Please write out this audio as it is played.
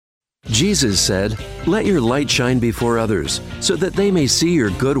Jesus said, "Let your light shine before others, so that they may see your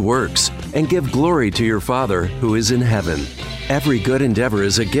good works and give glory to your Father who is in heaven." Every good endeavor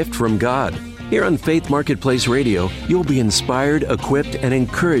is a gift from God. Here on Faith Marketplace Radio, you'll be inspired, equipped, and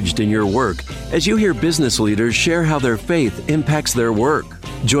encouraged in your work as you hear business leaders share how their faith impacts their work.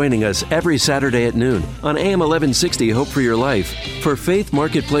 Joining us every Saturday at noon on AM 1160 Hope for Your Life. For Faith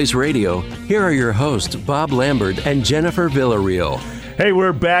Marketplace Radio, here are your hosts, Bob Lambert and Jennifer Villarreal. Hey,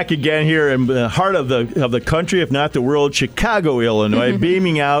 we're back again here in the heart of the country, if not the world, Chicago, Illinois,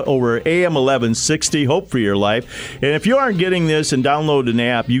 beaming out over AM 1160, Hope for Your Life. And if you aren't getting this and download an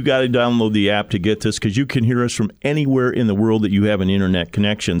app, you got to download the app to get this, because you can hear us from anywhere in the world that you have an internet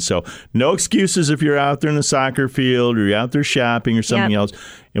connection. So no excuses if you're out there in the soccer field or you're out there shopping or something else.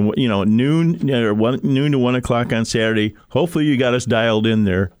 And noon to 1 o'clock on Saturday, hopefully you got us dialed in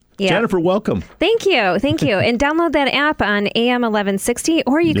there. Yeah. Jennifer, welcome. Thank you. And download that app on AM 1160,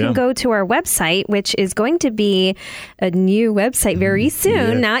 or you can go to our website, which is going to be a new website very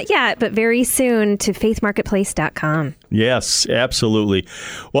soon. Not yet, but very soon, to faithmarketplace.com. Yes, absolutely.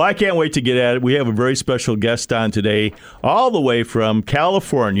 Well, I can't wait to get at it. We have a very special guest on today, all the way from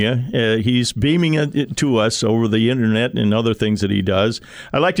California. He's beaming it to us over the internet and other things that he does.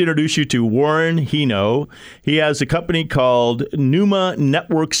 I'd like to introduce you to Warren Hino. He has a company called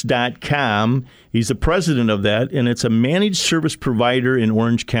NumaNetworks.com. He's the president of that, and it's a managed service provider in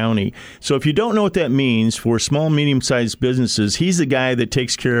Orange County. So if you don't know what that means for small, medium-sized businesses, he's the guy that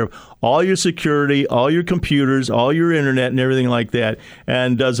takes care of all your security, all your computers, all your internet, and everything like that,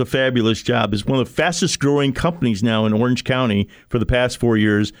 and does a fabulous job. Is one of the fastest-growing companies now in Orange County for the past 4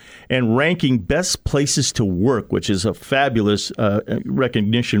 years, and ranking best places to work, which is a fabulous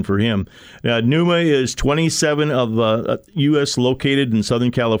recognition for him. Numa is 27 of U.S. located in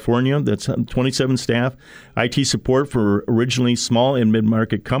Southern California. That's 27 staff. IT support for originally small and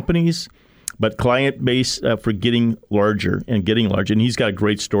mid-market companies, but client base for getting larger. And he's got a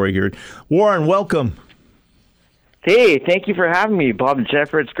great story here. Warren, welcome. Hey, thank you for having me, Bob and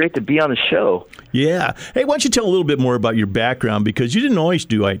Jennifer. It's great to be on the show. Yeah. Hey, why don't you tell a little bit more about your background, because you didn't always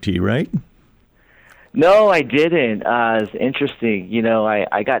do IT, right? No, I didn't. It's interesting.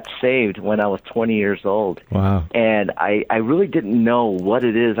 I got saved when I was 20 years old. Wow. And I really didn't know what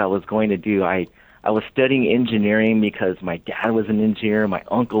it is I was going to do. I was studying engineering because my dad was an engineer, my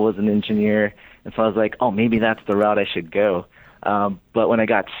uncle was an engineer, and so I was like, oh, maybe that's the route I should go. But when I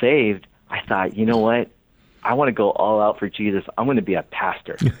got saved, I thought, you know what? I want to go all out for Jesus. I'm going to be a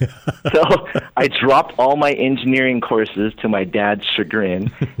pastor. So I dropped all my engineering courses to my dad's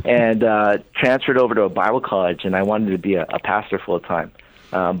chagrin and transferred over to a Bible college, and I wanted to be a pastor full time.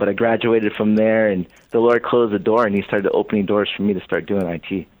 But I graduated from there, and the Lord closed the door, and he started opening doors for me to start doing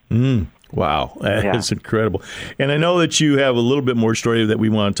IT. Wow, that's incredible. And I know that you have a little bit more story that we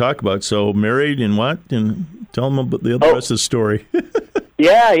want to talk about. So married and what? And tell them about the rest of the story.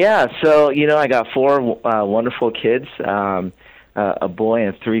 Yeah. So, I got 4 wonderful kids, a boy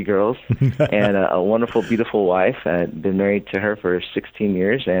and 3 girls, and a wonderful, beautiful wife. I've been married to her for 16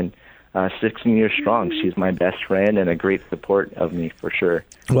 years, and 16 years strong. She's my best friend and a great support of me, for sure.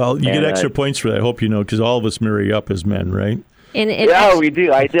 Well, you get extra points for that, I hope you know, because all of us marry up as men, right? We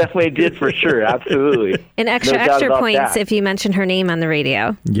do. I definitely did, for sure. Absolutely. And extra points if you mention her name on the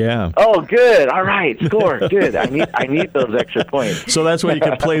radio. Yeah. Oh, good. All right. Score. Good. I need those extra points. So that's why you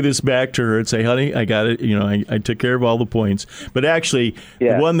can play this back to her and say, honey, I got it. I took care of all the points. But actually,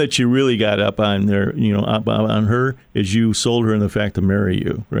 the one that you really got up on there, up on her, is you sold her in the fact to marry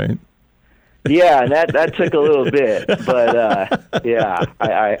you, right? Yeah, that took a little bit, but I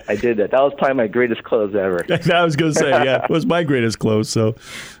did that. That was probably my greatest close ever. I was going to say, it was my greatest close. So,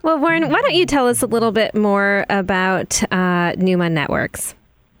 well, Warren, why don't you tell us a little bit more about Numa Networks?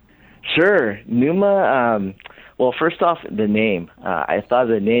 Sure, Numa. Well, first off, the name. I thought of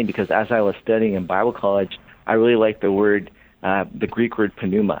the name because as I was studying in Bible college, I really liked the Greek word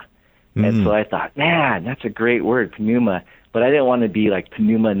pneuma, and so I thought, man, that's a great word, pneuma. But I didn't want to be like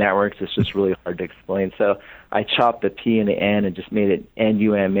Numa Networks. It's just really hard to explain. So I chopped the P and the N and just made it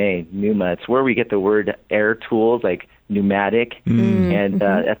N-U-M-A, Numa. It's where we get the word air tools, like pneumatic, and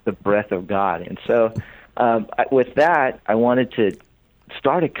that's the breath of God. And so with that, I wanted to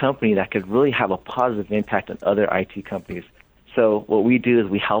start a company that could really have a positive impact on other IT companies. So what we do is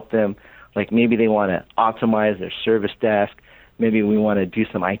we help them, like maybe they want to optimize their service desk. Maybe we want to do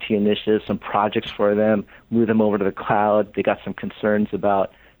some IT initiatives, some projects for them, move them over to the cloud. They got some concerns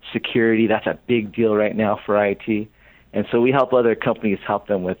about security. That's a big deal right now for IT. And so we help other companies help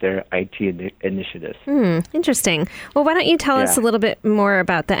them with their IT initiatives. Interesting. Well, why don't you tell us a little bit more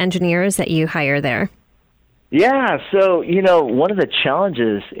about the engineers that you hire there? Yeah, so, one of the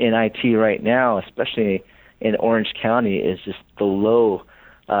challenges in IT right now, especially in Orange County, is just the low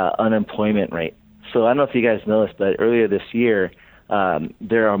unemployment rate. So I don't know if you guys know this, but earlier this year,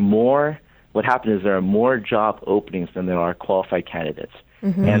 what happened is there are more job openings than there are qualified candidates.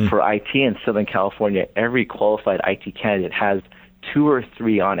 Mm-hmm. And for IT in Southern California, every qualified IT candidate has 2 or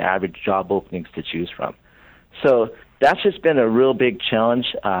 3 on average job openings to choose from. So that's just been a real big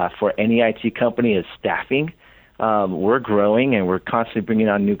challenge for any IT company is staffing. We're growing and we're constantly bringing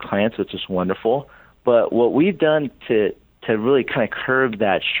on new clients, which is wonderful. But what we've done to really kind of curb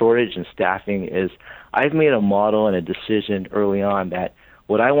that shortage in staffing is I've made a model and a decision early on that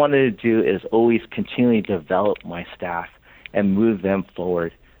what I wanted to do is always continually develop my staff and move them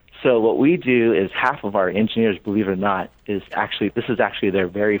forward. So what we do is half of our engineers, believe it or not, this is actually their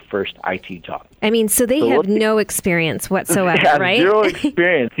very first IT job. I mean, so they have no experience whatsoever, right? Zero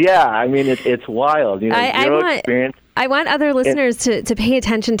experience. Yeah, I mean, it's wild. Experience. I want other listeners to pay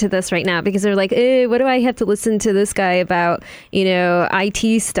attention to this right now because they're like, what do I have to listen to this guy about,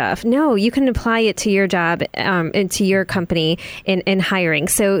 IT stuff? No, you can apply it to your job and to your company in hiring.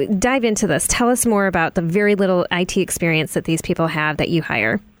 So dive into this. Tell us more about the very little IT experience that these people have that you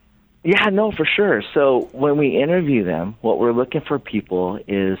hire. Yeah, no, for sure. So when we interview them, what we're looking for people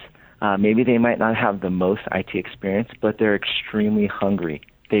is maybe they might not have the most IT experience, but they're extremely hungry.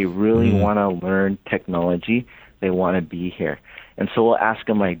 They really want to learn technology. They want to be here. And so we'll ask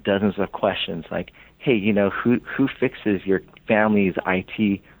them like dozens of questions like, hey, who fixes your family's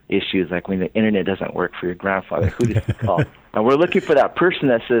IT issues, like when the internet doesn't work for your grandfather? Who does he call? And we're looking for that person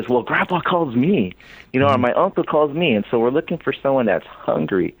that says, well, Grandpa calls me, or my uncle calls me. And so we're looking for someone that's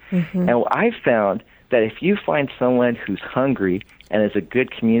hungry. Mm-hmm. And I've found that if you find someone who's hungry and is a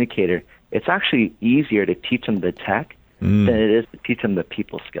good communicator, it's actually easier to teach them the tech than it is to teach them the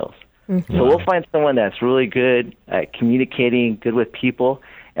people skills. Mm-hmm. So we'll find someone that's really good at communicating, good with people,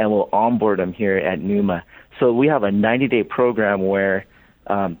 and we'll onboard them here at Numa. So we have a 90-day program where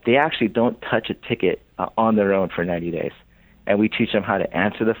they actually don't touch a ticket on their own for 90 days. And we teach them how to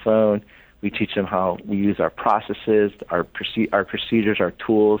answer the phone. We teach them how we use our processes, our procedures, our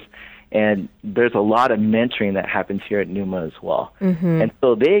tools. And there's a lot of mentoring that happens here at Numa as well. Mm-hmm. And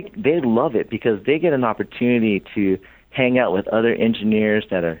so they love it because they get an opportunity to hang out with other engineers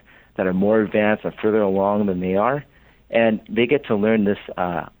that are more advanced and further along than they are. And they get to learn this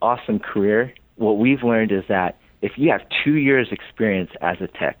awesome career. What we've learned is that if you have 2 years experience as a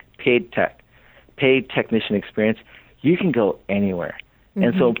paid technician experience, you can go anywhere. Mm-hmm.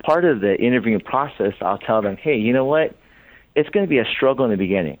 And so part of the interviewing process, I'll tell them, hey, you know what? It's going to be a struggle in the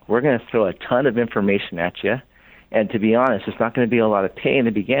beginning. We're going to throw a ton of information at you. And to be honest, it's not going to be a lot of pay in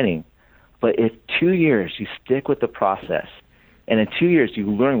the beginning. But if 2 years you stick with the process, and in 2 years you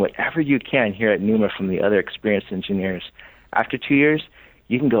learn whatever you can here at Numa from the other experienced engineers, after 2 years,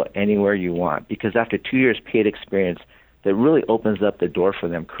 you can go anywhere you want. Because after 2 years paid experience, that really opens up the door for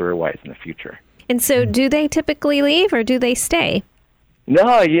them career-wise in the future. And so do they typically leave or do they stay?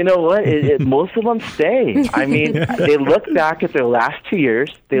 No, you know what? Most of them stay. I mean, they look back at their last 2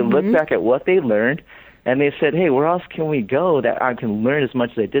 years. They look back at what they learned, and they said, hey, where else can we go that I can learn as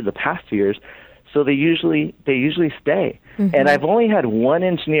much as I did the past 2 years? So they usually stay. Mm-hmm. And I've only had one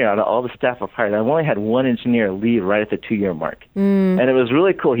engineer out of all the staff I've hired. I've only had one engineer leave right at the 2-year mark. And it was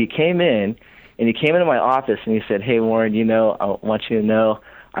really cool. He came in, and he came into my office, and he said, hey, Warren, I want you to know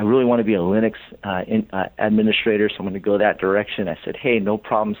I really want to be a Linux administrator, so I'm going to go that direction. I said, hey, no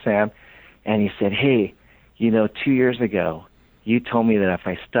problem, Sam. And he said, hey, 2 years ago, you told me that if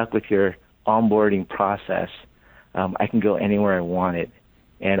I stuck with your onboarding process, I can go anywhere I wanted.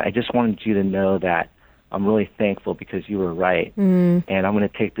 And I just wanted you to know that I'm really thankful because you were right. And I'm going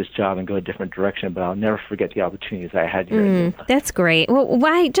to take this job and go a different direction, but I'll never forget the opportunities I had here. That's great.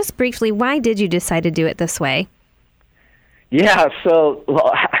 Well, just briefly, why did you decide to do it this way? Yeah, so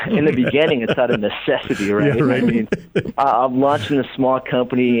in the beginning, it's out of necessity, right? Yeah, right. I mean, I'm launching a small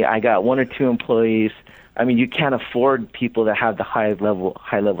company. I got 1 or 2 employees. I mean, you can't afford people that have the high level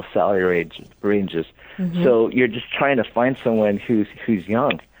salary ranges. Mm-hmm. So you're just trying to find someone who's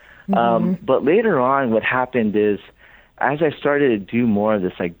young. Mm-hmm. But later on, what happened is, as I started to do more of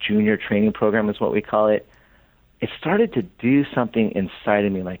this like junior training program is what we call it, it started to do something inside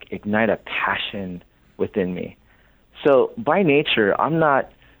of me, like ignite a passion within me. So by nature, I'm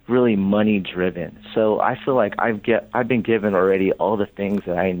not really money driven. So I feel like I've been given already all the things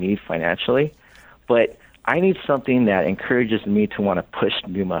that I need financially, but I need something that encourages me to want to push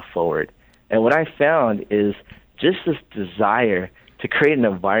Numa forward. And what I found is just this desire to create an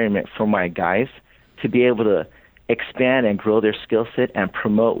environment for my guys to be able to expand and grow their skill set and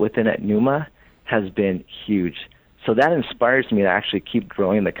promote within at Numa has been huge. So that inspires me to actually keep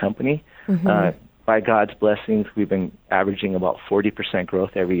growing the company. By God's blessings, we've been averaging about 40%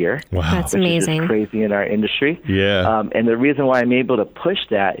 growth every year. Wow. That's which amazing. is just crazy in our industry. Yeah. And the reason why I'm able to push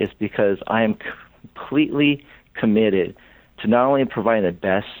that is because I am completely committed to not only providing the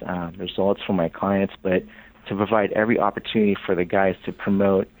best results for my clients, but to provide every opportunity for the guys to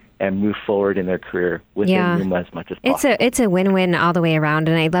promote and move forward in their career within Numa as much as possible. It's a win-win all the way around.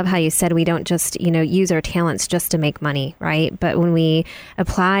 And I love how you said we don't just, use our talents just to make money, right? But when we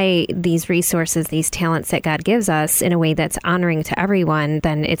apply these resources, these talents that God gives us in a way that's honoring to everyone,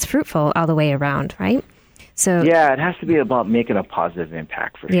 then it's fruitful all the way around, right? So yeah, it has to be about making a positive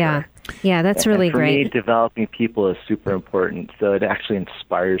impact for sure. Yeah, that's really and for great. me, developing people is super important. So it actually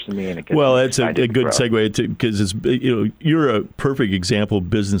inspires me, and it gets well, me it's a excited good to grow. segue because you're a perfect example of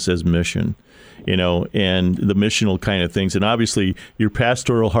business as mission, and the missional kind of things. And obviously, your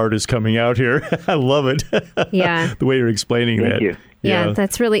pastoral heart is coming out here. I love it. Yeah, the way you're explaining Thank that. you. Yeah,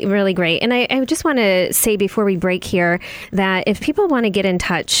 that's really, really great. And I just want to say before we break here that if people want to get in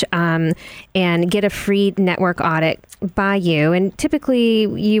touch and get a free network audit by you, and typically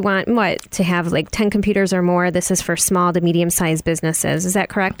you want to have like 10 computers or more. This is for small to medium-sized businesses. Is that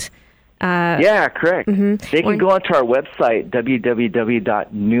correct? Yeah, correct. They can go onto our website,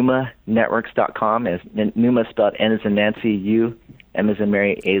 www.numanetworks.com. As Numa spelled N as in Nancy, U, M as in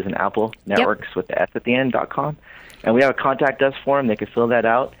Mary, A as in Apple, networks with the S at the end.com. And we have a contact us form. They can fill that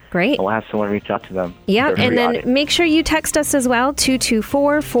out. Great. And we'll have someone reach out to them. Yeah, and then make sure you text us as well,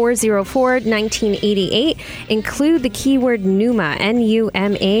 224-404-1988. Include the keyword Numa,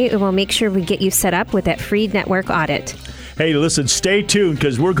 N-U-M-A, and we'll make sure we get you set up with that free network audit. Hey, listen, stay tuned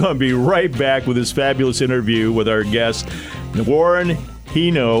because we're going to be right back with this fabulous interview with our guest, Warren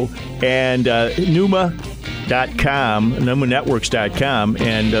Hino, and Numa.com, NumaNetworks.com,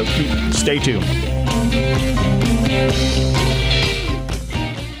 and stay tuned.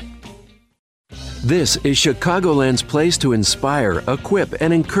 This is Chicagoland's place to inspire, equip,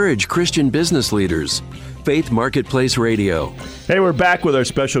 and encourage Christian business leaders. Faith Marketplace Radio. Hey, we're back with our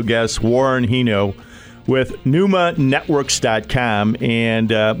special guest, Warren Hino, with NumaNetworks.com, and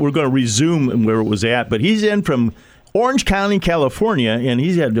we're going to resume where it was at. But he's in from Orange County, California, and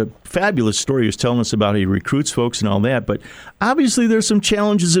he's had a fabulous story. He was telling us about how he recruits folks and all that. But obviously, there's some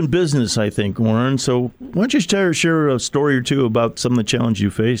challenges in business, I think, Warren. So why don't you share a story or two about some of the challenges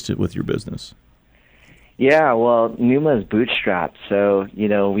you faced with your business? Yeah, well, Numa is bootstrapped, so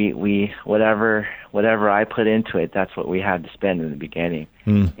we whatever I put into it, that's what we had to spend in the beginning,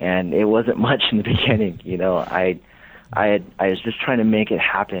 and it wasn't much in the beginning. I was just trying to make it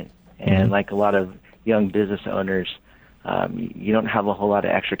happen, and like a lot of young business owners, you don't have a whole lot of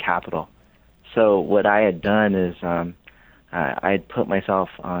extra capital. So what I had done is I had put myself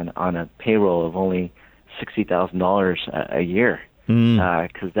on a payroll of only $60,000 a year.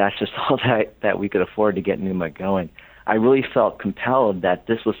 Because that's just all that we could afford to get Numa going. I really felt compelled that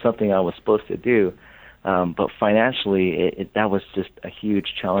this was something I was supposed to do, but financially, that was just a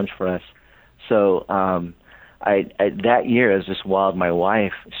huge challenge for us. So I that year, I was just wild. My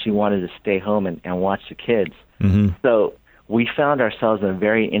wife, she wanted to stay home and watch the kids. So we found ourselves in a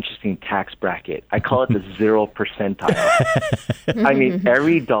very interesting tax bracket. I call it the 0 percentile. I mean,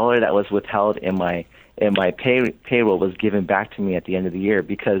 every dollar that was withheld in my payroll was given back to me at the end of the year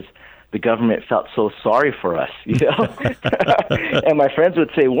because the government felt so sorry for us, And my friends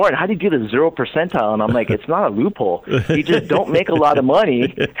would say, Warren, how do you do the 0 percentile? And I'm like, it's not a loophole. You just don't make a lot of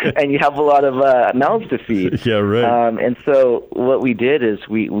money, and you have a lot of mouths to feed. Yeah, right. And so what we did is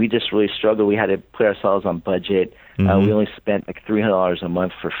we just really struggled. We had to put ourselves on budget. We only spent like $300 a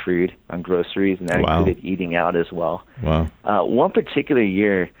month for food on groceries, and that included eating out as well. Wow. One particular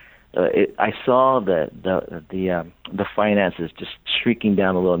year, I saw the finances just shrieking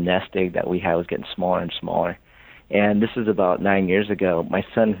down. A little nest egg that we had was getting smaller and smaller. And this is about 9 years ago. My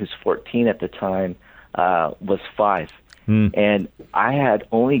son, who's 14 at the time, was 5. And I had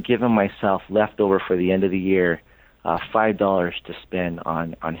only given myself leftover for the end of the year $5 to spend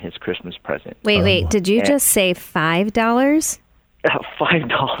on his Christmas present. Wait, did you just say $5?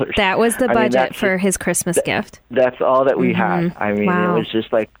 $5. That was the budget for his Christmas gift. That's all that we had. I mean, Wow. It was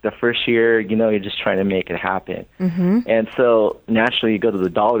just like the first year, you're just trying to make it happen. And so naturally you go to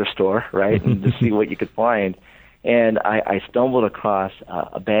the dollar store, right, and to see what you could find. And I stumbled across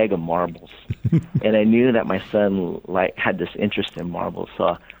a bag of marbles. And I knew that my son had this interest in marbles.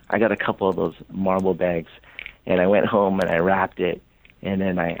 So I got a couple of those marble bags, and I went home and I wrapped it, and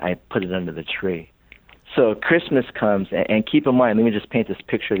then I put it under the tree. So Christmas comes, and keep in mind, let me just paint this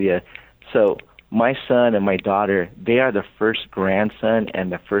picture of you. So my son and my daughter, they are the first grandson and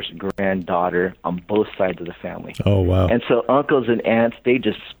the first granddaughter on both sides of the family. Oh, wow. And so uncles and aunts, they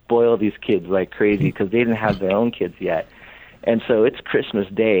just spoil these kids like crazy because they didn't have their own kids yet. And so it's Christmas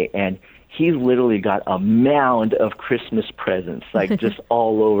Day, and he's literally got a mound of Christmas presents, like just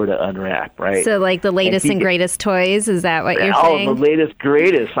all over to unwrap, right? So like the latest and greatest toys, is that what you're saying? Oh, the latest,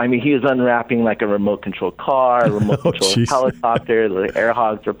 greatest. I mean, he was unwrapping like a remote-controlled car, a remote-controlled helicopter. The air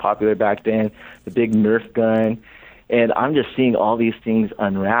hogs were popular back then, the big Nerf gun. And I'm just seeing all these things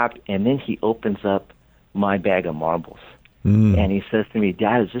unwrapped, and then he opens up my bag of marbles. And he says to me,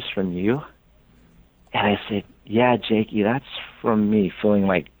 Dad, is this from you? And I said, yeah, Jakey, that's from me, feeling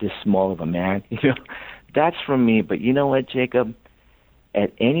like this small of a man. That's from me. But you know what, Jacob?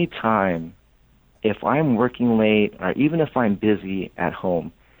 At any time, if I'm working late or even if I'm busy at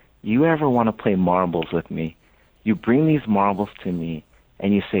home, you ever want to play marbles with me, you bring these marbles to me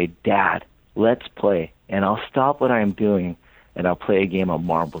and you say, Dad, let's play. And I'll stop what I'm doing and I'll play a game of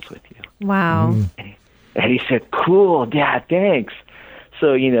marbles with you. Wow. And he said, cool, Dad, thanks.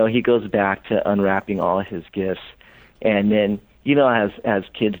 So, he goes back to unwrapping all of his gifts. And then, as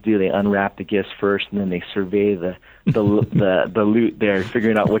kids do, they unwrap the gifts first, and then they survey the loot there,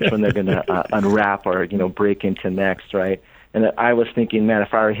 figuring out which one they're going to unwrap or, break into next, right? And I was thinking, man,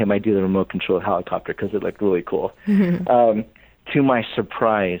 if I were him, I'd do the remote-controlled helicopter because it looked really cool. To my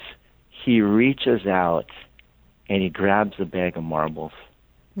surprise, he reaches out, and he grabs a bag of marbles.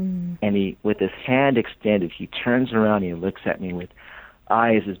 And he, with his hand extended, he turns around and he looks at me with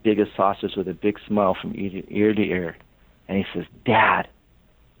eyes as big as saucers with a big smile from ear to ear. And he says, Dad,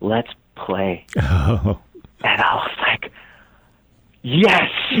 let's play. Oh. And I was like, yes,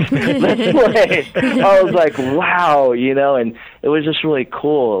 let's play. I was like, wow, and it was just really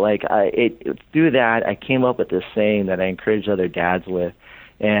cool. Like through that, I came up with this saying that I encourage other dads with.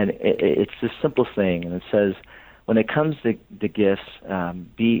 And it's this simple saying, and it says, when it comes to the gifts,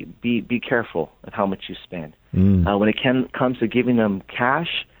 be careful of how much you spend. When it comes to giving them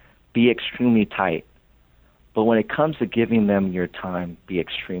cash, be extremely tight. But when it comes to giving them your time, be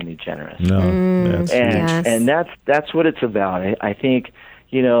extremely generous. And that's what it's about. I think,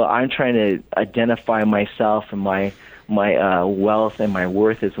 I'm trying to identify myself and my wealth and my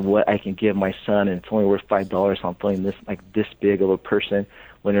worth is what I can give my son, and it's only worth $5. So I'm feeling this big of a person.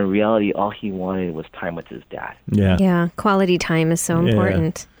 When in reality, all he wanted was time with his dad. Yeah. Quality time is so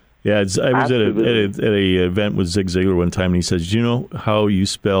important. Yeah, I was at a event with Zig Ziglar one time, and he says, "Do you know how you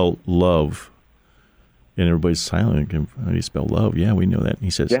spell love?" And everybody's silent. How do you spell love? Yeah, we know that. And he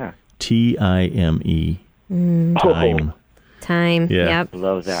says, T-I-M-E. Time. Time. Yeah. Yep.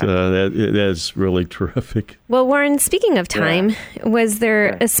 Love that. So that's really terrific. Well, Warren, speaking of time, was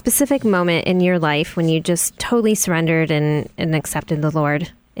there a specific moment in your life when you just totally surrendered and accepted the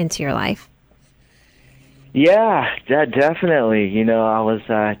Lord into your life? Yeah, definitely. I was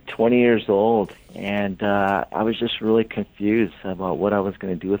 20 years old, and I was just really confused about what I was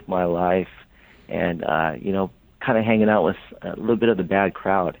going to do with my life, and, kind of hanging out with a little bit of the bad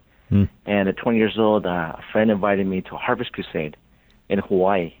crowd. And at 20 years old, a friend invited me to a Harvest Crusade in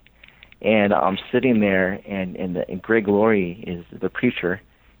Hawaii. And I'm sitting there, and Greg Laurie is the preacher,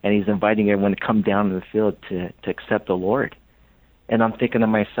 and he's inviting everyone to come down to the field to accept the Lord. And I'm thinking to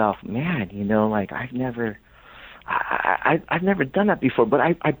myself, man, I've never done that before, but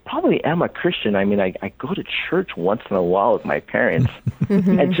I probably am a Christian. I mean, I go to church once in a while with my parents.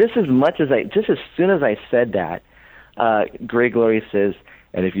 And just as soon as I said that, Greg Laurie says,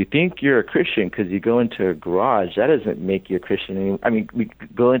 and if you think you're a Christian because you go into a garage, that doesn't make you a Christian. We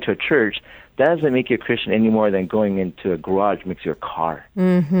go into a church, that doesn't make you a Christian any more than going into a garage makes you a car.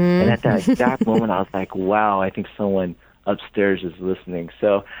 And at that exact moment, I was like, wow, I think someone upstairs is listening.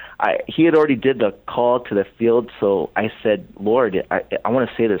 So he had already did the call to the field, so I said, Lord, I want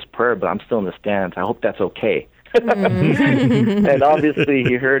to say this prayer, but I'm still in the stands. I hope that's okay. And obviously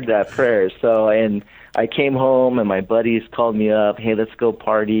he heard that prayer. So, and I came home, and my buddies called me up, hey, let's go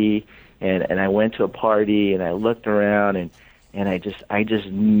party. And I went to a party, and I looked around, and I just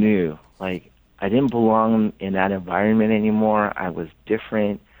knew, like, I didn't belong in that environment anymore. I was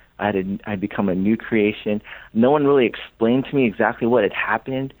different. I'd become a new creation. No one really explained to me exactly what had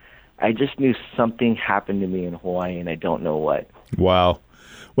happened. I just knew something happened to me in Hawaii, and I don't know what. Wow.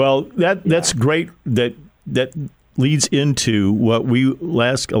 Well, that's great. That leads into what we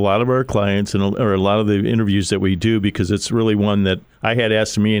ask a lot of our clients or a lot of the interviews that we do, because it's really one that I had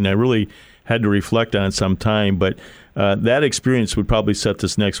asked me, and I really had to reflect on some time. But that experience would probably set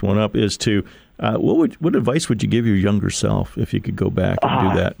this next one up. Is to what advice would you give your younger self if you could go back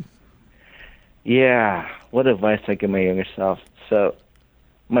and do that? Yeah, what advice I give my younger self? So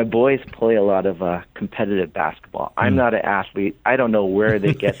my boys play a lot of competitive basketball. I'm not an athlete. I don't know where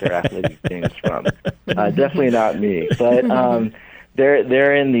they get their athletic things from. Definitely not me. But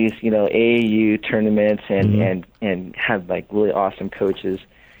they're in these, AAU tournaments and have like really awesome coaches.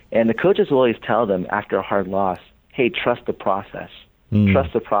 And the coaches will always tell them after a hard loss, hey, trust the process.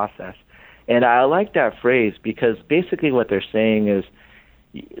 Trust the process. And I like that phrase because basically what they're saying is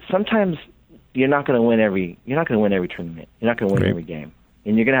sometimes you're not going to win every tournament. You're not going to win every game.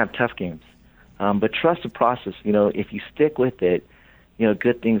 And you're going to have tough games. But trust the process. If you stick with it,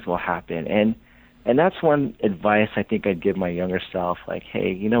 good things will happen. And that's one advice I think I'd give my younger self. Like,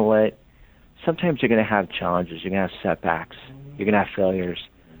 hey, you know what? Sometimes you're going to have challenges. You're going to have setbacks. You're going to have failures.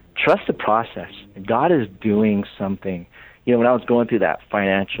 Trust the process. God is doing something. When I was going through that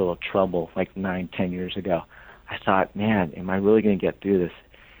financial trouble like 9-10 years ago, I thought, man, am I really going to get through this?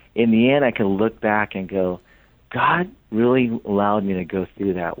 In the end, I can look back and go, God really allowed me to go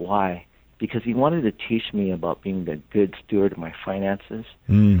through that. Why? Because he wanted to teach me about being the good steward of my finances.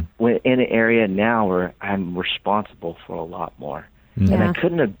 When in an area now where I'm responsible for a lot more. Yeah. And I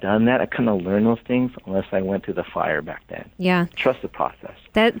couldn't have done that. I couldn't have learned those things unless I went through the fire back then. Yeah. Trust the process.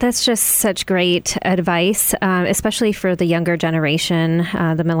 That's just such great advice, especially for the younger generation,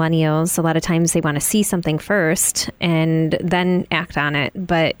 the millennials. A lot of times they want to see something first and then act on it.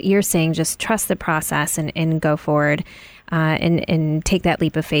 But you're saying just trust the process and go forward and take that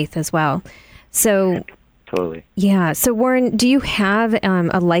leap of faith as well. So... Totally. Yeah. So, Warren, do you have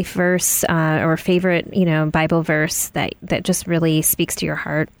a life verse or favorite, Bible verse that just really speaks to your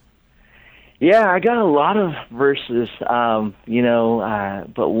heart? Yeah, I got a lot of verses,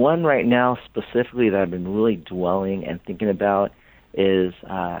 but one right now specifically that I've been really dwelling and thinking about is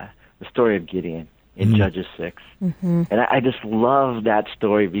the story of Gideon in Judges 6. And I just love that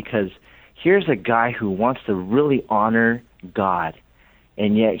story because here's a guy who wants to really honor God.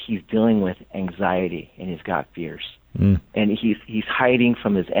 And yet he's dealing with anxiety, and he's got fears. And he's hiding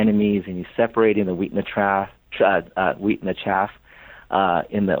from his enemies, and he's separating the wheat and the chaff,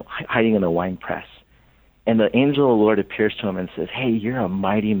 hiding in the wine press. And the angel of the Lord appears to him and says, hey, you're a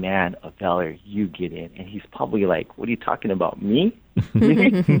mighty man of valor. You get in. And he's probably like, what are you talking about, me? But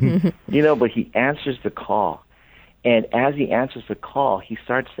he answers the call. And as he answers the call, he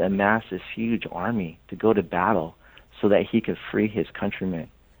starts to amass this huge army to go to battle, so that he could free his countrymen.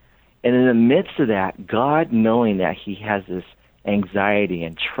 And in the midst of that, God, knowing that he has this anxiety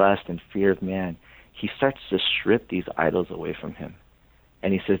and trust and fear of man, he starts to strip these idols away from him.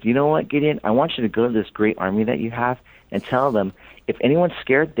 And he says, you know what, Gideon, I want you to go to this great army that you have and tell them, if anyone's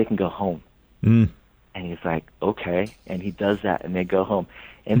scared, they can go home. And he's like, okay. And he does that, and they go home.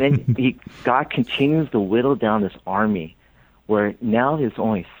 And then God continues to whittle down this army where now there's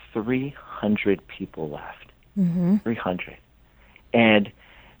only 300 people left. 300. And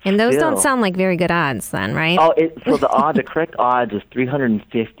those don't sound like very good odds then, right? So the correct odds is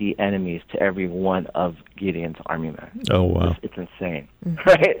 350 enemies to every one of Gideon's army men. Oh, wow. It's insane,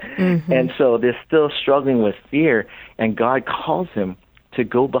 right? And so they're still struggling with fear, and God calls him to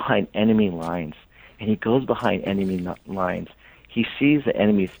go behind enemy lines. And he goes behind enemy lines. He sees the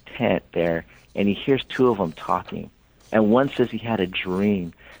enemy's tent there, and he hears two of them talking. And one says he had a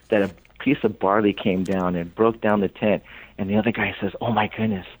dream that a piece of barley came down and broke down the tent, and the other guy says, oh my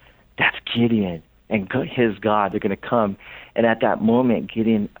goodness, that's Gideon and his God, they're going to come. And at that moment,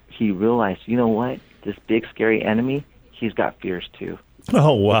 Gideon, he realized, you know what, this big scary enemy, he's got fears too.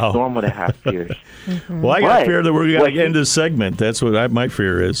 Oh, wow. It's normal to have fears. Well, I got fear that we're going to end this segment. That's what my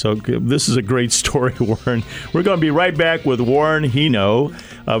fear is. So this is a great story, Warren. We're going to be right back with Warren Hino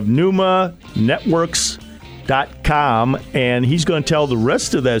of Pneuma Networks. .com, and he's going to tell the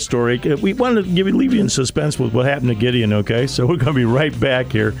rest of that story. We wanted to leave you in suspense with what happened to Gideon, okay? So we're going to be right back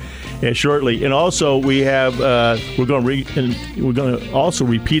here shortly. And also, we have we're going to also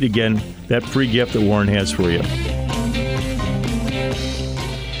repeat again that free gift that Warren has for you.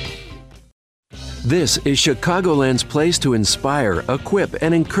 This is Chicagoland's place to inspire, equip,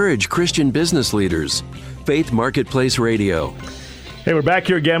 and encourage Christian business leaders. Faith Marketplace Radio. Hey, we're back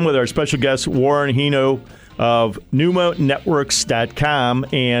here again with our special guest, Warren Hino of PneumaNetworks.com.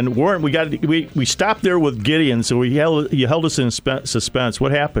 And Warren, we stopped there with Gideon, so you held us in suspense.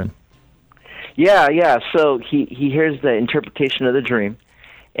 What happened? Yeah. So he hears the interpretation of the dream,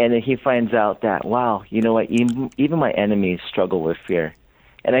 and then he finds out that, wow, you know what, even my enemies struggle with fear.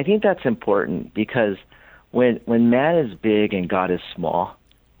 And I think that's important because when man is big and God is small,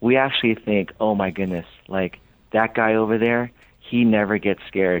 we actually think, oh my goodness, like that guy over there, he never gets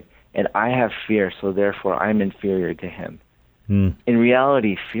scared. And I have fear, so therefore I'm inferior to him. In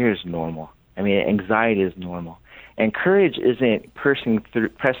reality, fear is normal. I mean, anxiety is normal. And courage isn't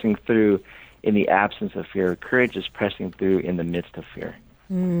pressing through in the absence of fear. Courage is pressing through in the midst of fear.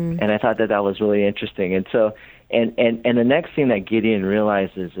 And I thought that was really interesting. And so, and the next thing that Gideon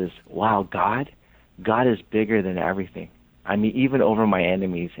realizes is, wow, God is bigger than everything. I mean, even over my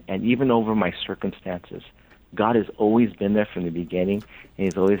enemies and even over my circumstances, God has always been there from the beginning, and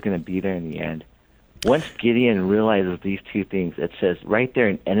he's always going to be there in the end. Once Gideon realizes these two things, it says right there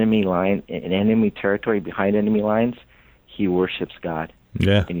in enemy territory, behind enemy lines, he worships God.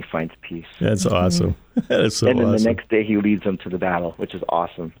 Yeah. And he finds peace. That's awesome. That is so awesome. And then the next day he leads them to the battle, which is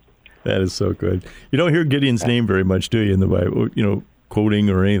awesome. That is so good. You don't hear Gideon's name very much, do you, in the Bible, quoting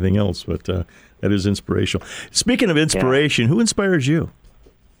or anything else, but that is inspirational. Speaking of inspiration, who inspires you?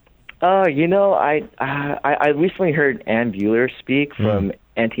 I recently heard Ann Bueller speak from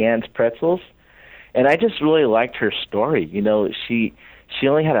Auntie Anne's Pretzels, and I just really liked her story. She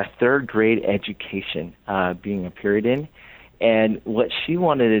only had a third grade education being a Puritan, and what she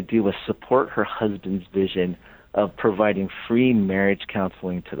wanted to do was support her husband's vision of providing free marriage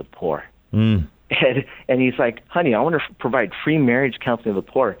counseling to the poor. And he's like, honey, I want to provide free marriage counseling to the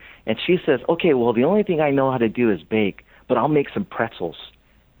poor. And she says, okay, well, the only thing I know how to do is bake, but I'll make some pretzels.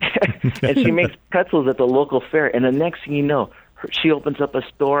 And she makes pretzels at the local fair. And the next thing you know, she opens up a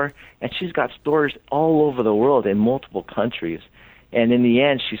store, and she's got stores all over the world in multiple countries. And in the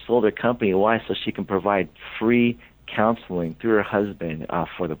end, she sold her company. Why? So she can provide free counseling through her husband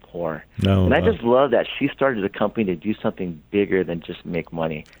for the poor. I just love that she started a company to do something bigger than just make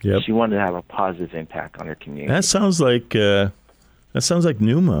money. Yep. She wanted to have a positive impact on her community. That sounds like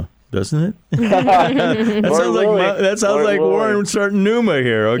Numa, doesn't it? that sounds like Warren starting Numa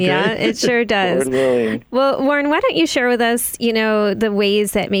here. Okay. Yeah, it sure does. Well, Warren, why don't you share with us, the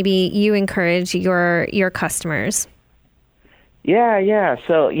ways that maybe you encourage your customers? Yeah.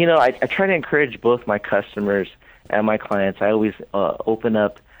 So, I try to encourage both my customers and my clients. I always open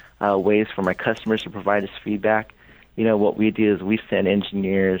up ways for my customers to provide us feedback. What we do is we send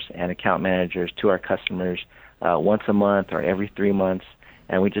engineers and account managers to our customers once a month or every 3 months,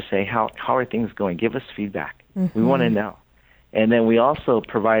 and we just say, how are things going? Give us feedback. We want to know. And then we also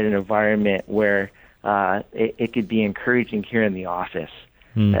provide an environment where it could be encouraging here in the office.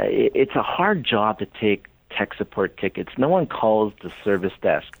 It's a hard job to take tech support tickets. No one calls the service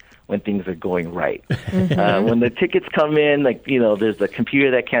desk when things are going right. When the tickets come in, there's a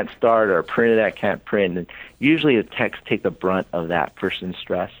computer that can't start or a printer that can't print, and usually the techs take the brunt of that person's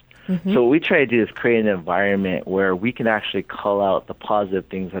stress. So what we try to do is create an environment where we can actually call out the positive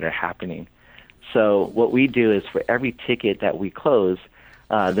things that are happening. So what we do is for every ticket that we close,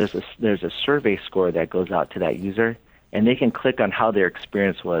 there's a survey score that goes out to that user, and they can click on how their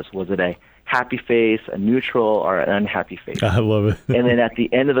experience was. Was it a happy face, a neutral, or an unhappy face? I love it. And then at the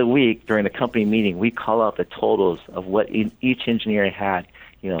end of the week, during the company meeting, we call out the totals of what each engineer had,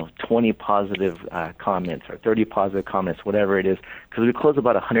 20 positive comments or 30 positive comments, whatever it is, because we close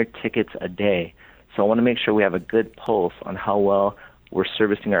about 100 tickets a day. So I want to make sure we have a good pulse on how well we're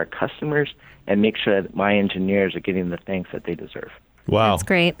servicing our customers and make sure that my engineers are getting the thanks that they deserve. Wow. That's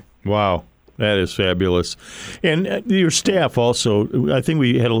great. Wow. That is fabulous. And your staff also, I think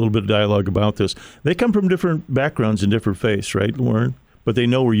we had a little bit of dialogue about this. They come from different backgrounds and different faiths, right, Warren? But they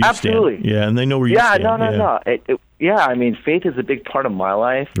know where you Absolutely. stand. Yeah, and they know where you stand. No. I mean, faith is a big part of my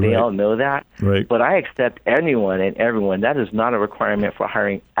life. They all know that. Right. But I accept anyone and everyone. That is not a requirement for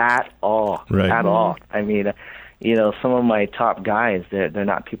hiring at all. Right. At all. I mean, some of my top guys, they're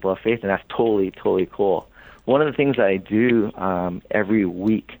not people of faith, and that's totally, totally cool. One of the things that I do every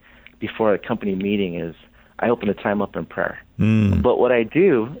week before a company meeting is I open the time up in prayer. But what I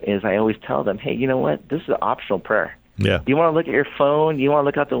do is I always tell them, hey, you know what? This is an optional prayer. Yeah. You want to look at your phone? You want to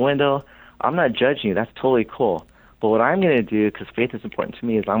look out the window? I'm not judging you. That's totally cool. But what I'm going to do, because faith is important to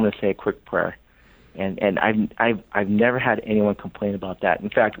me, is I'm going to say a quick prayer. And I've never had anyone complain about that. In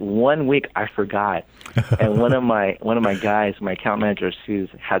fact, 1 week I forgot, and one of my guys, my account manager, who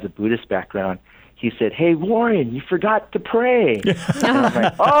has a Buddhist background, he said, "Hey Warren, you forgot to pray." And I'm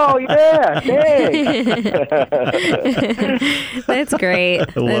like, "Oh yeah, thanks." That's great.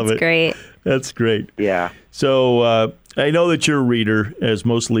 That's great. That's great. Yeah. So I know that you're a reader, as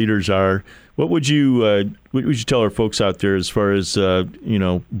most leaders are. What would you tell our folks out there as far as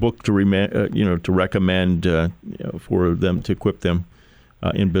book to recommend for them to equip them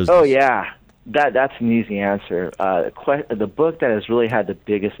in business? Oh yeah, that's an easy answer. The book that has really had the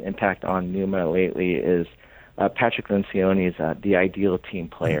biggest impact on Numa lately is Patrick Lencioni's The Ideal Team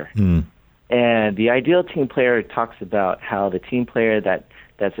Player. And The Ideal Team Player talks about how the team player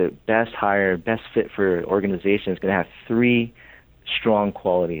that's a best hire, best fit for an organization is going to have 3 strong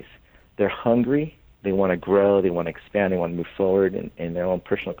qualities. They're hungry, They want to grow. They want to expand. They want to move forward in their own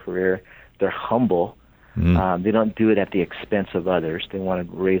personal career. They're humble. They don't do it at the expense of others. They want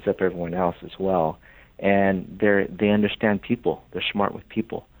to raise up everyone else as well. And they understand people. They're smart with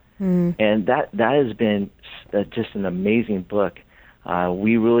people. And that has been just an amazing book.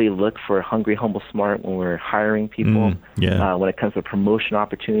 We really look for hungry, humble, smart when we're hiring people. When it comes to promotion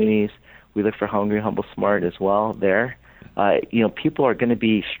opportunities, we look for hungry, humble, smart as well there. People are going to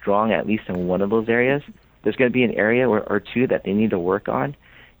be strong at least in one of those areas. There's going to be an area or two that they need to work on.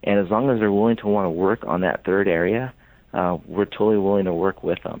 And as long as they're willing to want to work on that third area, we're totally willing to work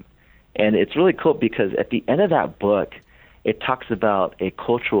with them. And it's really cool because at the end of that book, it talks about a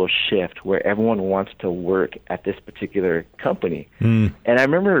cultural shift where everyone wants to work at this particular company. And I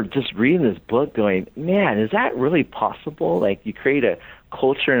remember just reading this book going, man, is that really possible? Like, you create a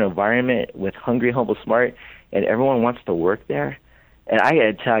culture and environment with hungry, humble, smart, and everyone wants to work there? And I got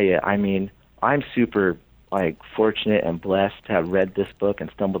to tell you, I mean, I'm super fortunate and blessed to have read this book and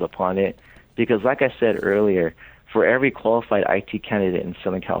stumbled upon it because, like I said earlier, for every qualified IT candidate in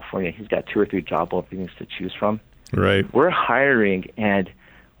Southern California, he's got 2 or 3 job openings to choose from. Right. We're hiring, and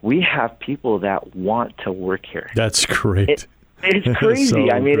we have people that want to work here. That's great. It's crazy.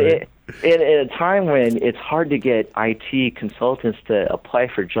 So I mean, great. in a time when it's hard to get IT consultants to apply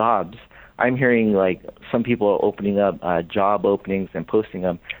for jobs, I'm hearing some people are opening up job openings and posting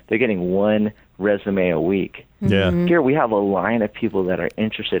them. They're getting 1 resume a week. Yeah. Here we have a line of people that are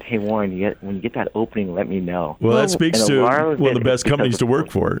interested. Hey, Warren, when you get that opening, let me know. Well, that speaks to one of the best companies to work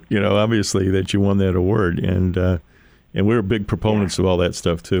for. Obviously that you won that award, and we're big proponents of all that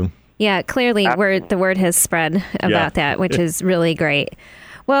stuff too. Yeah, clearly the word has spread about that, which is really great.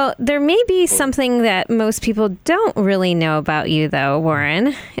 Well, there may be something that most people don't really know about you, though,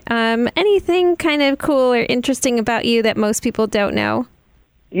 Warren. Anything kind of cool or interesting about you that most people don't know?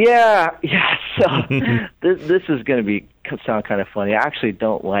 Yeah. So this is going to sound kind of funny. I actually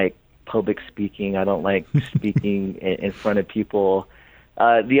don't like public speaking. I don't like speaking in front of people.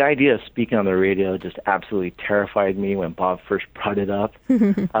 The idea of speaking on the radio just absolutely terrified me when Bob first brought it up.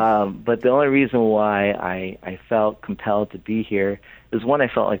 But the only reason why I felt compelled to be here is, one, I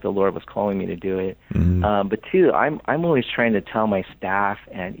felt like the Lord was calling me to do it. But 2, I'm always trying to tell my staff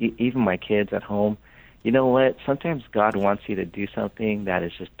and even my kids at home, you know what? Sometimes God wants you to do something that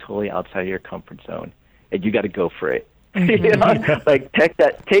is just totally outside of your comfort zone, and you got to go for it. Take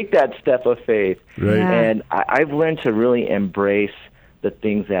that step of faith. Right. Yeah. And I've learned to really embrace the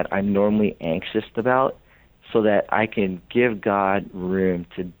things that I'm normally anxious about, so that I can give God room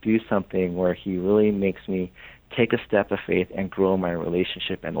to do something where He really makes me take a step of faith and grow my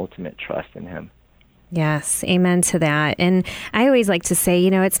relationship and ultimate trust in Him. Yes, amen to that. And I always like to say,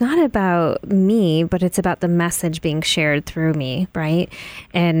 it's not about me, but it's about the message being shared through me, right?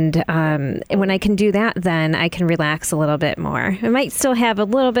 And when I can do that, then I can relax a little bit more. I might still have a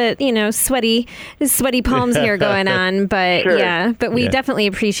little bit, sweaty palms here going on, but Sure. But we definitely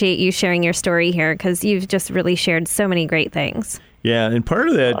appreciate you sharing your story here, because you've just really shared so many great things. Yeah, and part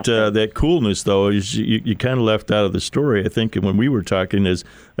of that that coolness, though, is you kind of left out of the story, I think, when we were talking, is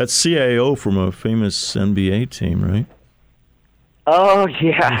that's CIO from a famous NBA team, right? Oh,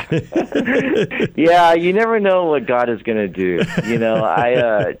 yeah. Yeah, you never know what God is going to do.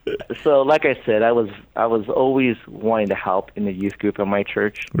 So like I said, I was always wanting to help in the youth group of my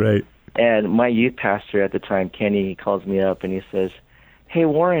church. Right. And my youth pastor at the time, Kenny, he calls me up and he says, "Hey,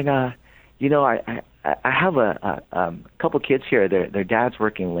 Warren, I have a couple kids here. Their dad's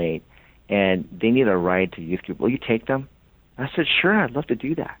working late, and they need a ride to youth group. Will you take them?" I said, "Sure, I'd love to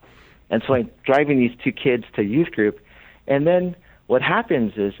do that." And so I'm driving these 2 kids to youth group, and then what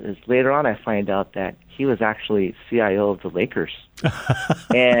happens is later on I find out that he was actually CIO of the Lakers.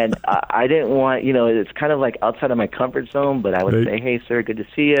 And I didn't want, it's kind of like outside of my comfort zone, but I would say, "Hey, sir, good to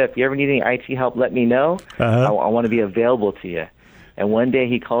see you. If you ever need any IT help, let me know. I want to be available to you." And one day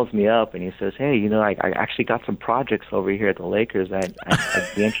he calls me up and he says, "Hey, I actually got some projects over here at the Lakers I'd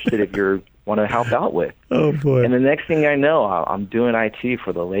be interested if you want to help out with." Oh, boy. And the next thing I know, I'm doing IT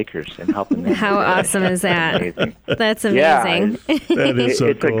for the Lakers and helping them. How awesome is that? Amazing. That's amazing. Yeah, That is so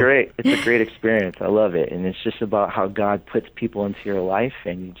it's cool. a great experience. I love it. And it's just about how God puts people into your life,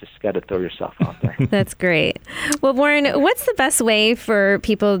 and you just got to throw yourself out there. That's great. Well, Warren, what's the best way for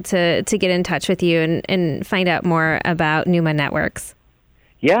people to get in touch with you and find out more about Pneuma Networks?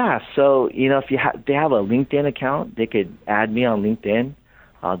 Yeah, so, if they have a LinkedIn account, they could add me on LinkedIn.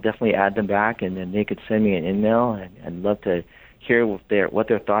 I'll definitely add them back, and then they could send me an email, and I'd love to hear what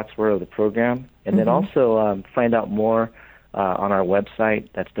their thoughts were of the program. And then also find out more on our website.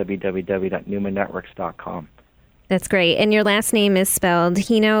 That's www.pneumanetworks.com. That's great. And your last name is spelled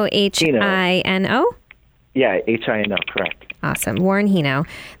Hino, H-I-N-O? Yeah, H-I-N-O, correct. Awesome. Warren Hino.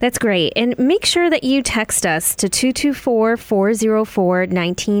 That's great. And make sure that you text us to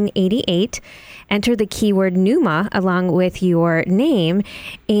 224-404-1988. Enter the keyword Pneuma along with your name.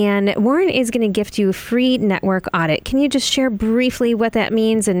 And Warren is going to gift you a free network audit. Can you just share briefly what that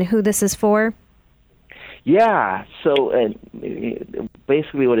means and who this is for? Yeah. So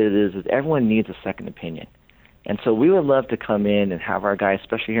basically what it is everyone needs a second opinion. And so we would love to come in and have our guys,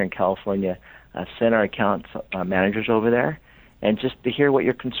 especially here in California, send our account managers over there and just to hear what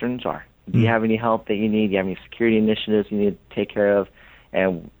your concerns are. Do you have any help that you need? Do you have any security initiatives you need to take care of?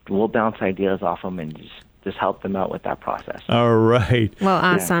 And we'll bounce ideas off them and just help them out with that process. All right. Well,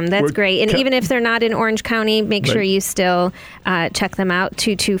 awesome. Yeah. That's great. And even if they're not in Orange County, make sure you still check them out.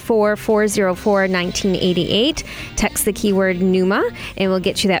 224-404-1988. Text the keyword Pneuma, and we'll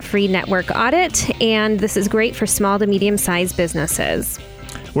get you that free network audit. And this is great for small to medium-sized businesses.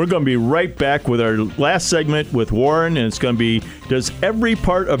 We're going to be right back with our last segment with Warren, and it's going to be, does every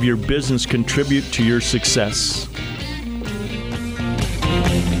part of your business contribute to your success?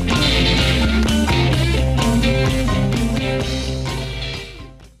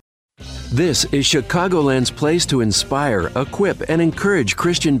 This is Chicagoland's place to inspire, equip, and encourage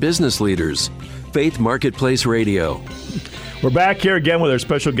Christian business leaders. Faith Marketplace Radio. We're back here again with our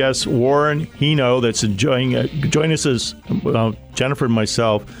special guest, Warren Hino, that's joining us as Jennifer and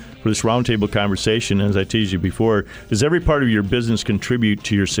myself for this roundtable conversation. As I teased you before, does every part of your business contribute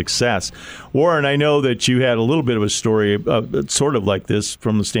to your success? Warren, I know that you had a little bit of a story sort of like this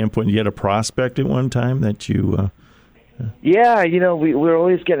from the standpoint you had a prospect at one time that you... Yeah, we're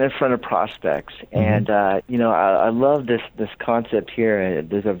always getting in front of prospects, and I love this concept here.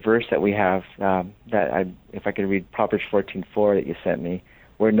 There's a verse that we have if I could read Proverbs 14:4 that you sent me,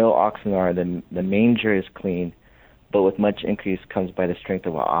 where no oxen are, the manger is clean, but with much increase comes by the strength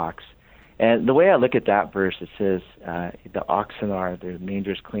of an ox. And the way I look at that verse, it says the oxen are, the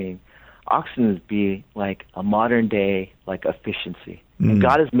manger is clean. Oxen would be like a modern day like efficiency. And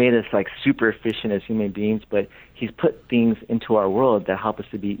God has made us like super efficient as human beings, but He's put things into our world that help us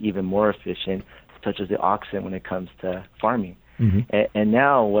to be even more efficient, such as the oxen when it comes to farming. And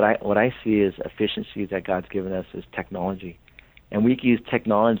now what I see is efficiency that God's given us is technology, and we can use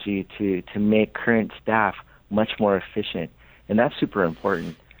technology to make current staff much more efficient, and that's super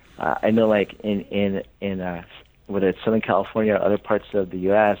important. I know, like in whether it's Southern California or other parts of the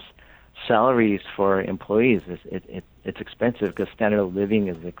U.S., salaries for employees it's expensive because standard of living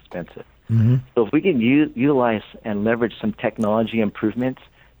is expensive. So if we can utilize and leverage some technology improvements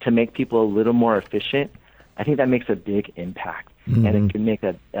to make people a little more efficient, I think that makes a big impact, and it can make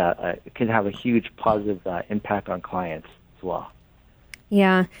it can have a huge positive impact on clients as well.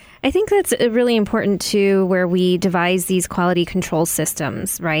 Yeah, I think that's really important too, where we devise these quality control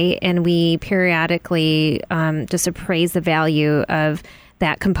systems, right? And we periodically just appraise the value of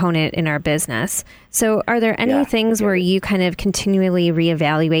that component in our business. So are there any things where you kind of continually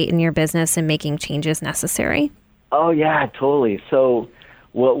reevaluate in your business and making changes necessary? Oh, yeah, totally. So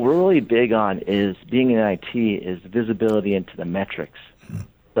what we're really big on is being in IT is visibility into the metrics.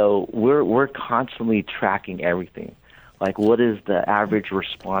 So we're constantly tracking everything. Like, what is the average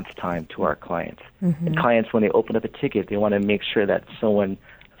response time to our clients? And clients, when they open up a ticket, they want to make sure that someone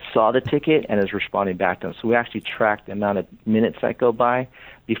saw the ticket and is responding back to them. So we actually track the amount of minutes that go by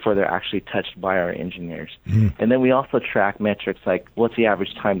before they're actually touched by our engineers. And then we also track metrics like what's the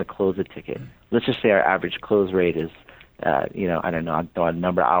average time to close a ticket. Let's just say our average close rate is, I don't know, a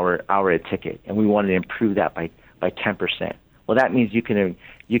number hour a ticket, and we wanted to improve that by 10%. Well, that means you can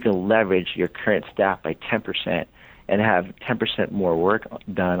leverage your current staff by 10% and have 10% more work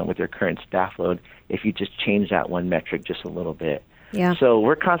done with your current staff load if you just change that one metric just a little bit. Yeah. So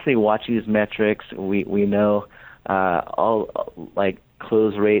we're constantly watching these metrics. We know all like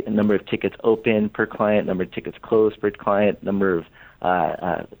close rate, number of tickets open per client, number of tickets closed per client, number of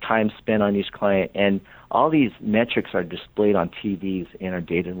time spent on each client, and all these metrics are displayed on TVs in our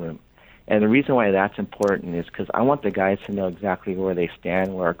data room. And the reason why that's important is because I want the guys to know exactly where they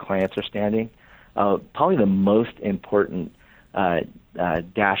stand, where our clients are standing. Probably the most important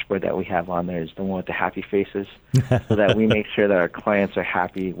dashboard that we have on there is the one with the happy faces, so that we make sure that our clients are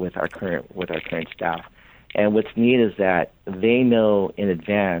happy with our current staff. And what's neat is that they know in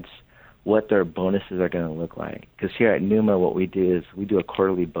advance what their bonuses are going to look like. Because here at Pneuma, what we do is we do a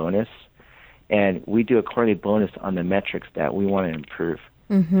quarterly bonus, and we do a quarterly bonus on the metrics that we want to improve,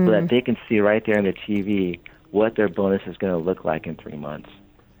 so that they can see right there on the TV what their bonus is going to look like in 3 months.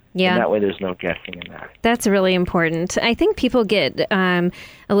 Yeah. And that way there's no guessing in that. That's really important. I think people get a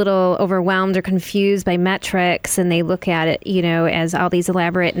little overwhelmed or confused by metrics, and they look at it, as all these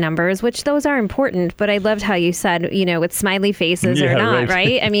elaborate numbers, which those are important. But I loved how you said, with smiley faces or not,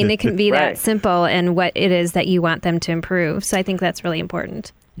 right? I mean, it can be that simple and what it is that you want them to improve. So I think that's really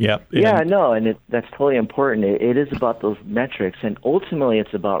important. Yeah. And that's totally important. It is about those metrics, and ultimately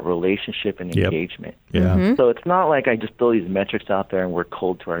it's about relationship and engagement. Yeah. Mm-hmm. So it's not like I just throw these metrics out there and we're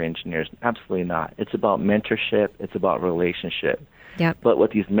cold to our engineers. Absolutely not. It's about mentorship. It's about relationship. Yep. But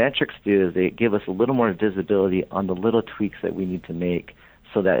what these metrics do is they give us a little more visibility on the little tweaks that we need to make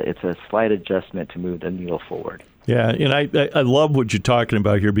so that it's a slight adjustment to move the needle forward. Yeah, and I love what you're talking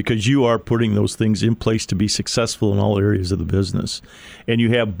about here, because you are putting those things in place to be successful in all areas of the business. And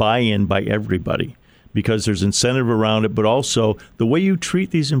you have buy-in by everybody because there's incentive around it, but also the way you treat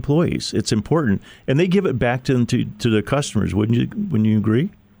these employees. It's important. And they give it back to them, to the customers. Wouldn't you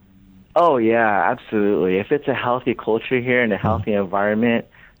agree? Oh, yeah, absolutely. If it's a healthy culture here and a healthy environment,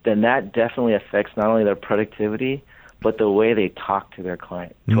 then that definitely affects not only their productivity, but the way they talk to their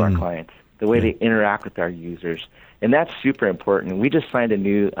client, our clients. The way they interact with our users. And that's super important. We just signed a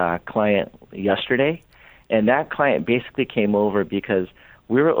new client yesterday, and that client basically came over because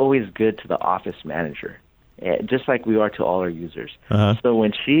we were always good to the office manager, just like we are to all our users. So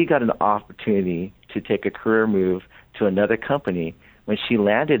when she got an opportunity to take a career move to another company, when she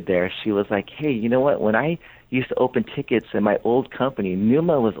landed there, she was like, hey, you know what? When I used to open tickets in my old company,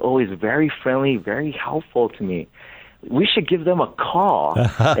 Numa was always very friendly, very helpful to me. We should give them a call.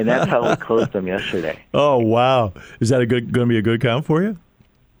 And that's how we closed them yesterday. Oh, wow. Is that going to be a good account for you?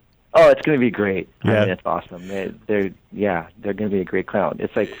 Oh, it's going to be great. Yeah. I mean, it's awesome. They're going to be a great client.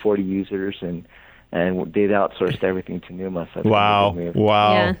 It's like 40 users, and they've outsourced everything to Numa. So Wow.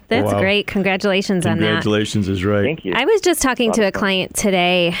 Yeah, that's great. Congratulations on that. Congratulations is right. Thank you. I was just talking to a client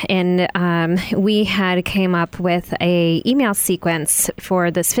today, and we had came up with a email sequence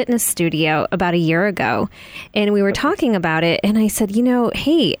for this fitness studio about a year ago, and we were talking about it, and I said,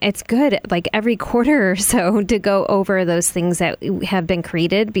 hey, it's good like every quarter or so to go over those things that have been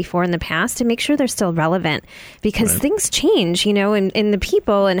created before in the past and make sure they're still relevant, because things change, in the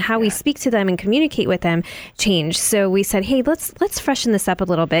people and how we speak to them and communicate with them change. So we said, hey, let's freshen this up a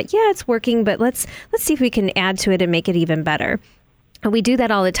little bit. Yeah, it's working, but let's see if we can add to it and make it even better. And we do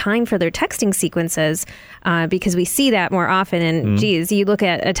that all the time for their texting sequences because we see that more often. And geez, you look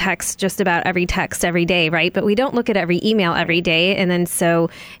at a text, just about every text every day, right? But we don't look at every email every day. And then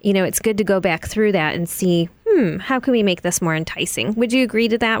so, it's good to go back through that and see, how can we make this more enticing? Would you agree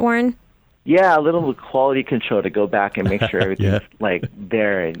to that, Warren? Yeah, a little quality control to go back and make sure everything's like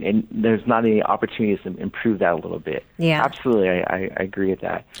there, and there's not any opportunities to improve that a little bit. Yeah, absolutely, I agree with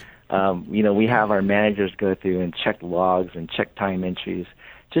that. We have our managers go through and check logs and check time entries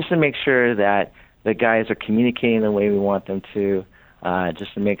just to make sure that the guys are communicating the way we want them to,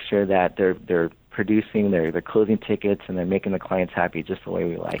 just to make sure that they're producing, they're closing tickets, and they're making the clients happy just the way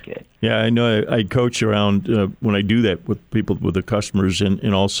we like it. Yeah, I know. I coach around when I do that with people, with the customers,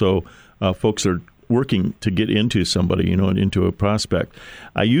 and also folks that are working to get into somebody, into a prospect.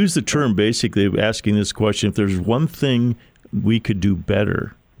 I use the term basically asking this question: if there's one thing we could do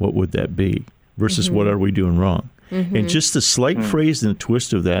better, what would that be? Versus what are we doing wrong? And just the slight phrase and the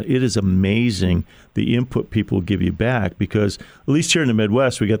twist of that, it is amazing the input people give you back, because at least here in the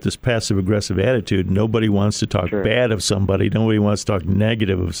Midwest, we got this passive-aggressive attitude. Nobody wants to talk bad of somebody. Nobody wants to talk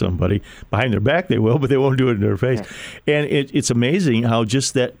negative of somebody. Behind their back they will, but they won't do it in their face. And it's amazing how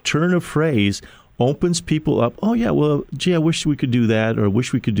just that turn of phrase opens people up. Oh, yeah, well, gee, I wish we could do that, or I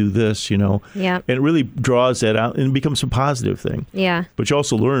wish we could do this, Yeah. And it really draws that out and becomes a positive thing. Yeah. But you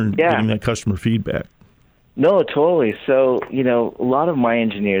also learn getting that customer feedback. No, totally. So, a lot of my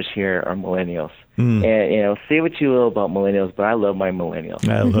engineers here are millennials. And, say what you will about millennials, but I love my millennials.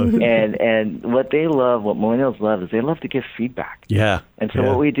 I love it. And what millennials love is they love to give feedback. Yeah. And so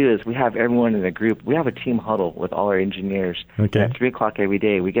what we do is we have everyone in a group. We have a team huddle with all our engineers. Okay. At 3 o'clock every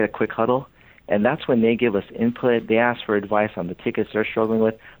day, we get a quick huddle. And that's when they give us input. They ask for advice on the tickets they're struggling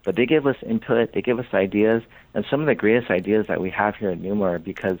with, but they give us input. They give us ideas. And some of the greatest ideas that we have here at Numa are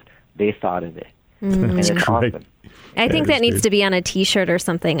because they thought of it. And it's awesome. I think that needs to be on a T-shirt or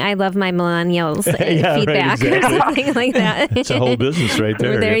something. I love my millennials feedback or something like that. It's a whole business right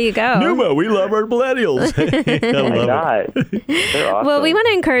there. There you go. Numa, we love our millennials. I love it. They're awesome. Well, we want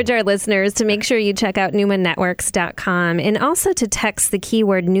to encourage our listeners to make sure you check out NumaNetworks.com and also to text the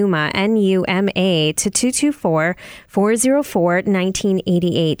keyword Numa, N-U-M-A, to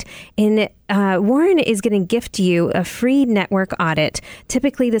 224-404-1988. And Warren is going to gift you a free network audit.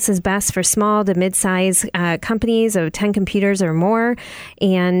 Typically, this is best for small to mid-size companies companies of 10 computers or more.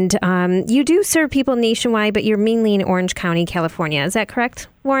 And you do serve people nationwide, but you're mainly in Orange County, California. Is that correct,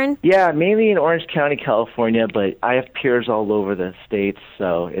 Warren? Yeah, mainly in Orange County, California, but I have peers all over the states.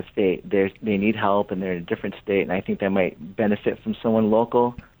 So if they need help and they're in a different state, and I think they might benefit from someone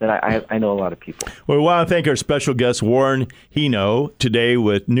local, then I know a lot of people. Well, we want to thank our special guest, Warren Hino, today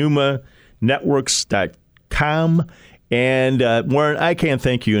with NumaNetworks.com. And Warren, I can't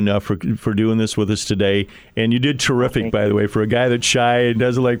thank you enough for doing this with us today. And you did terrific, by the way. For a guy that's shy and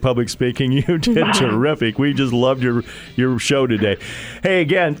doesn't like public speaking, you did terrific. We just loved your show today. Hey,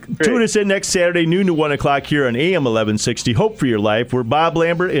 again, tune us in next Saturday, noon to 1 o'clock here on AM 1160, Hope for Your Life, where Bob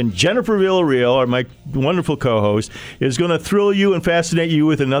Lambert and Jennifer Villarreal, my wonderful co-host, is going to thrill you and fascinate you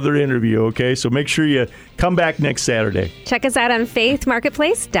with another interview, okay? So make sure you come back next Saturday. Check us out on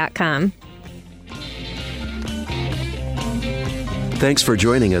faithmarketplace.com. Thanks for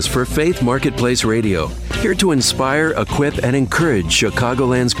joining us for Faith Marketplace Radio, here to inspire, equip, and encourage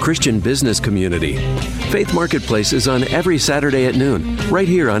Chicagoland's Christian business community. Faith Marketplace is on every Saturday at noon, right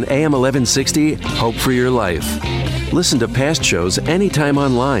here on AM 1160, Hope for Your Life. Listen to past shows anytime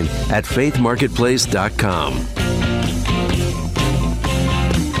online at faithmarketplace.com.